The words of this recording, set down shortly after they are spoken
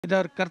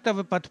इधर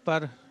कर्तव्य पथ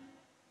पर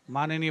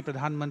माननीय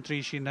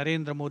प्रधानमंत्री श्री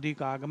नरेंद्र मोदी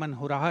का आगमन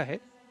हो रहा है।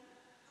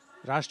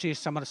 राष्ट्रीय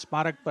समर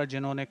स्मारक पर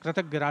जिन्होंने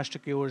कृतज्ञ राष्ट्र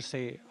की ओर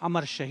से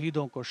अमर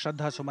शहीदों को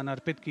श्रद्धा सुमन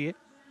अर्पित किए,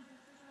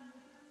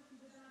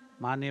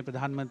 माननीय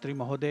प्रधानमंत्री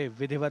महोदय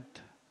विधिवत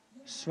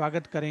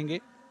स्वागत करेंगे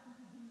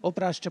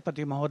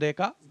उपराष्ट्रपति महोदय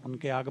का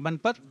उनके आगमन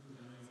पर,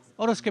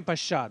 और उसके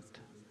पश्चात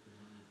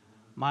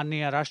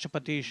माननीय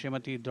राष्ट्रपति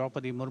श्रीमती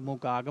द्रौपदी मुर्मू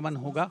का आगमन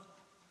होगा।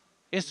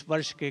 इस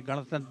वर्ष के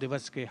गणतंत्र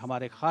दिवस के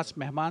हमारे खास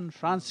मेहमान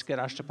फ्रांस के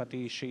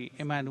राष्ट्रपति श्री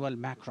इमैनुअल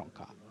मैक्रों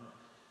का।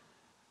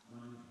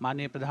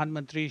 माननीय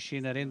प्रधानमंत्री श्री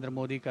नरेंद्र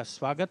मोदी का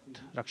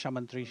स्वागत रक्षा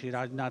मंत्री श्री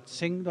राजनाथ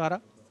सिंह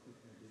द्वारा।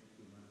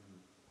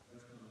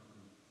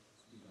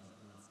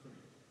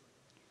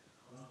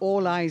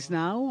 All eyes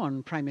now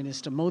on Prime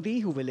Minister Modi,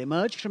 who will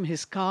emerge from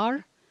his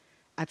car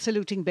at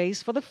saluting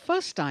base for the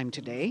first time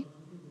today.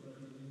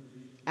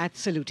 At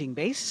saluting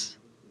base.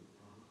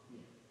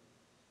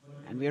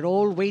 And we're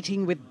all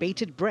waiting with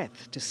bated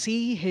breath to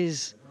see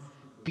his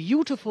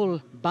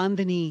beautiful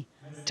bandhani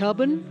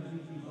turban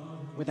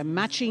with a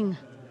matching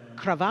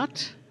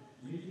cravat.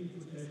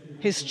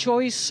 His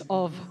choice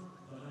of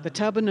the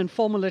turban and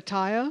formal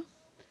attire,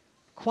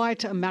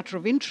 quite a matter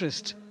of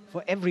interest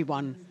for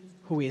everyone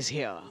who is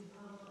here.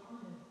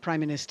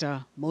 Prime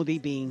Minister Modi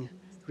being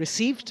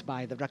received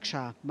by the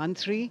Raksha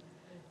Mantri,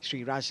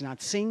 Shri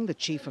Rajnath Singh, the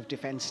Chief of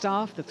Defence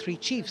Staff, the three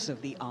chiefs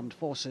of the armed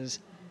forces,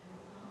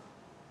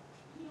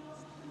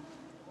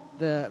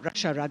 the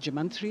Raksha Rajya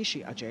Mantri,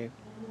 Shri Ajay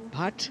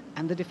Bhatt,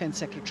 and the Defence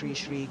Secretary,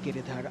 Shri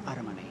Giridhar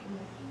Aramane.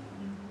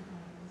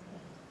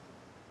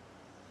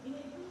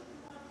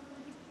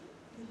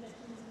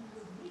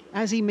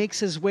 As he makes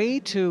his way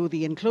to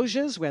the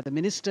enclosures where the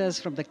ministers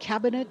from the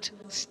cabinet,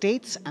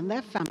 states and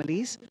their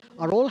families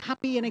are all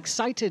happy and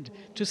excited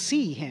to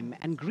see him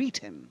and greet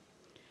him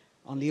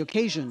on the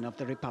occasion of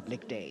the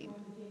Republic Day.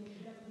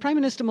 Prime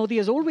Minister Modi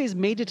has always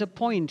made it a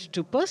point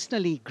to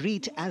personally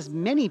greet as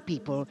many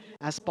people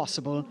as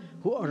possible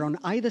who are on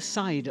either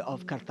side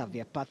of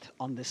Kartavya Path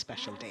on this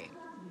special day.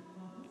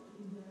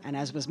 And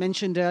as was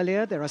mentioned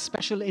earlier, there are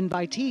special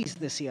invitees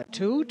this year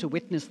too to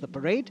witness the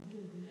parade,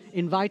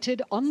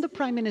 invited on the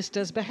Prime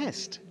Minister's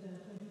behest.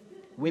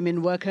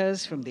 Women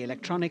workers from the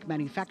electronic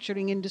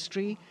manufacturing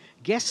industry,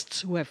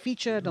 guests who have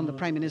featured on the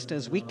Prime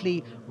Minister's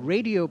weekly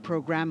radio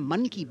program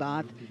Mann Ki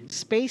Baat,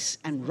 space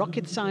and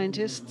rocket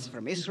scientists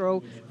from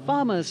ISRO,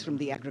 farmers from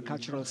the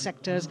agricultural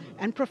sectors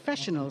and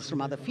professionals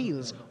from other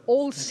fields,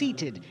 all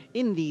seated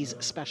in these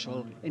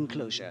special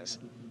enclosures.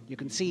 You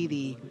can see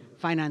the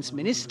Finance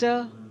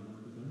Minister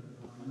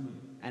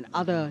and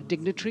other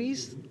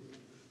dignitaries,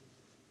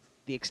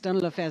 the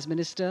External Affairs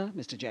Minister,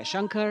 Mr.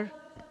 Jaishankar,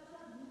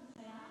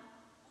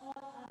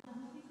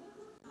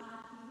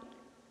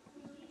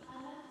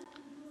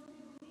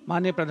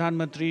 माननीय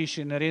प्रधानमंत्री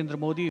श्री नरेंद्र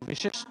मोदी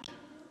विशिष्ट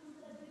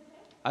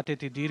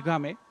अतिथि दीर्घा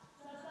में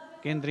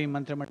केंद्रीय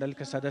मंत्रिमंडल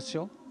के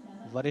सदस्यों,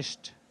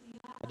 वरिष्ठ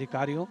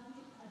अधिकारियों,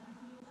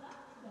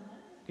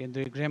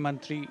 केंद्रीय गृह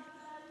मंत्री,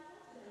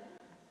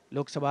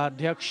 लोकसभा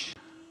अध्यक्ष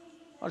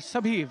और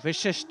सभी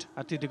विशिष्ट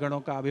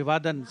अतिथिगणों का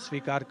अभिवादन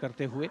स्वीकार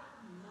करते हुए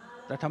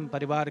प्रथम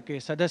परिवार के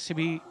सदस्य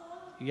भी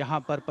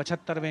यहाँ पर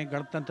 75वें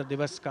गणतंत्र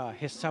दिवस का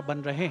हिस्सा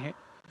बन रहे हैं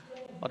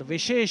और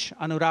विशेष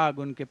अनुराग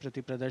उनके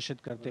प्रति प्रदर्शित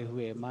करते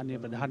हुए माननीय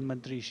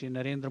प्रधानमंत्री श्री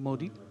नरेंद्र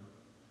मोदी,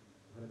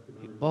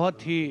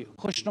 बहुत ही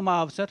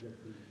खुशनुमा अवसर,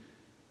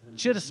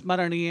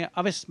 चिरस्मरणीय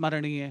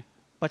अविस्मरणीय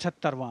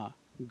 75वां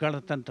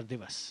गणतंत्र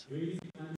दिवस।